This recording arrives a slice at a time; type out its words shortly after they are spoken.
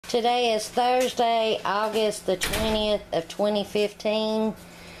Today is Thursday, August the 20th of 2015.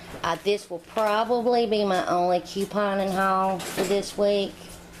 This will probably be my only couponing haul for this week.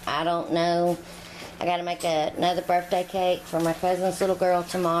 I don't know. I got to make another birthday cake for my cousin's little girl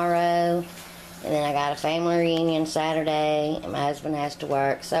tomorrow. And then I got a family reunion Saturday, and my husband has to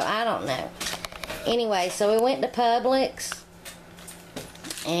work, so I don't know. Anyway, so we went to Publix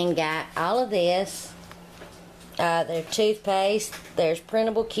and got all of this. Their toothpaste, there's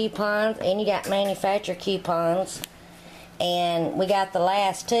printable coupons, and you got manufacturer coupons. And we got the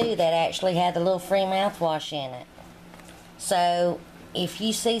last two that actually had the little free mouthwash in it. So if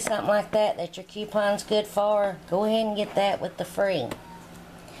you see something like that your coupon's good for, go ahead and get that with the free.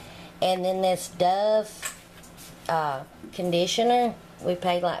 And then this Dove conditioner, we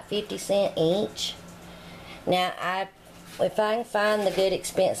paid like 50 cents each. Now, if I can find the good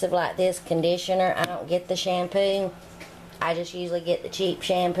expensive like this conditioner, I don't get the shampoo. I just usually get the cheap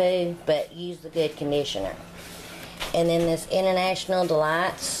shampoo, but use the good conditioner. And then this International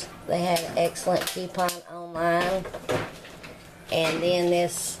Delights, they had an excellent coupon online. And then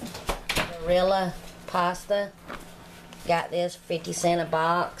this Gorilla pasta, got this 50 cents a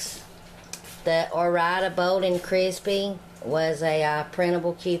box. The Ore-Ida Bold and Crispy was a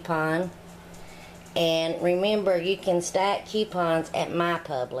printable coupon. And remember, you can stack coupons at my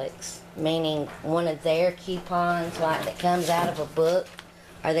Publix, meaning one of their coupons, like that comes out of a book,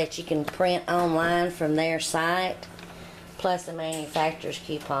 or that you can print online from their site, plus a manufacturer's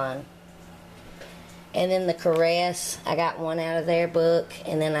coupon. And then the Caress, I got one out of their book,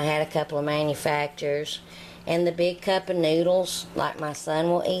 and then I had a couple of manufacturers. And the big cup of noodles, like my son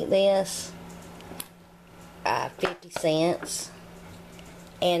will eat this, 50 cents.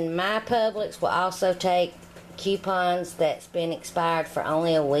 And my Publix will also take coupons that's been expired for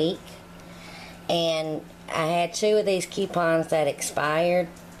only a week. And I had two of these coupons that expired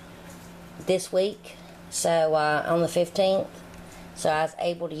this week, so on the 15th. So I was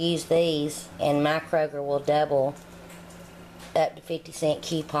able to use these, and my Kroger will double up to 50 cent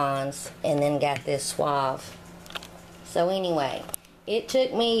coupons, and then got this Suave. So anyway, it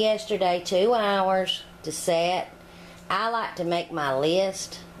took me yesterday 2 hours to set. I like to make my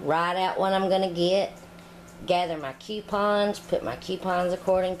list, write out what I'm going to get, gather my coupons, put my coupons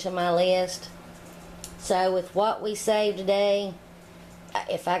according to my list. So with what we saved today,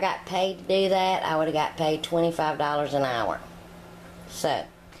 if I got paid to do that, I would have got paid $25 an hour. So,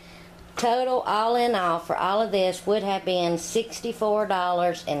 total all in all for all of this would have been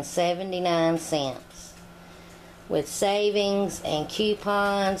 $64.79. With savings and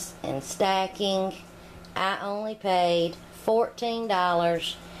coupons and stacking, I only paid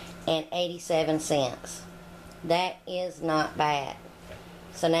 $14.87. That is not bad.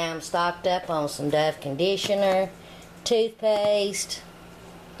 So now I'm stocked up on some Dove conditioner, toothpaste.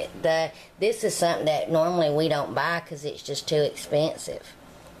 This is something that normally we don't buy because it's just too expensive.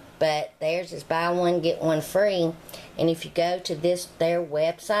 But theirs is buy one get one free. And if you go to their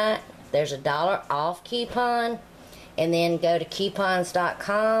website, there's a $1 off coupon. And then go to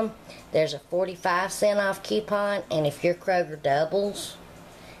coupons.com. There's a 45-cent off coupon. And if your Kroger doubles,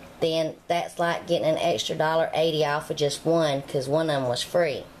 then that's like getting an extra $1.80 off of just one, because one of them was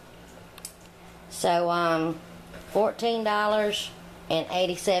free. So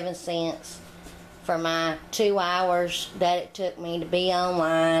 $14.87 for my 2 hours that it took me to be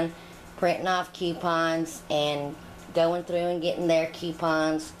online, printing off coupons and going through and getting their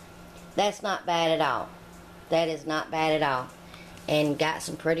coupons. That's not bad at all. That is not bad at all. And got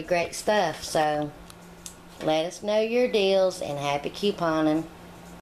some pretty great stuff. So let us know your deals, and happy couponing.